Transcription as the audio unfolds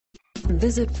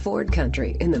Visit Ford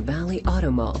Country in the Valley Auto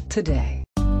Mall today.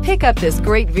 Pick up this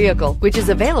great vehicle, which is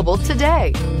available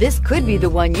today. This could be the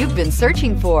one you've been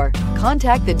searching for.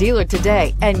 Contact the dealer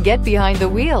today and get behind the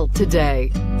wheel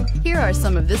today. Here are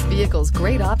some of this vehicle's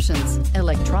great options: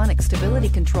 electronic stability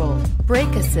control,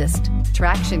 brake assist,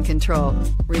 traction control,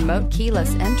 remote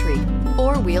keyless entry,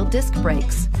 four-wheel disc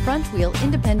brakes, front wheel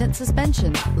independent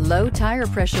suspension, low tire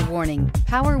pressure warning,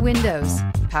 power windows,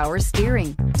 power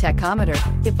steering, tachometer.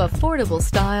 If affordable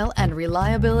style and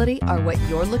reliability are what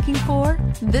you're looking for,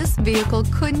 this vehicle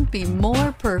couldn't be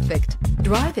more perfect.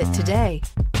 Drive it today.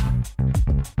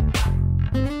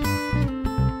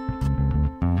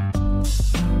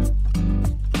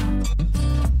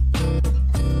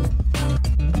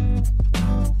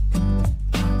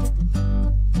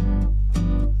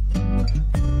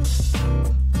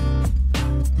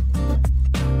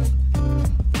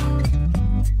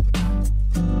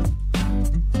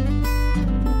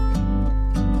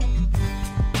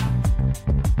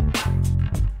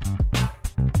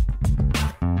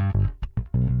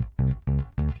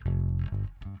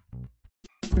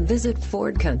 Visit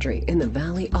Ford Country in the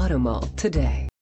Valley Auto Mall today.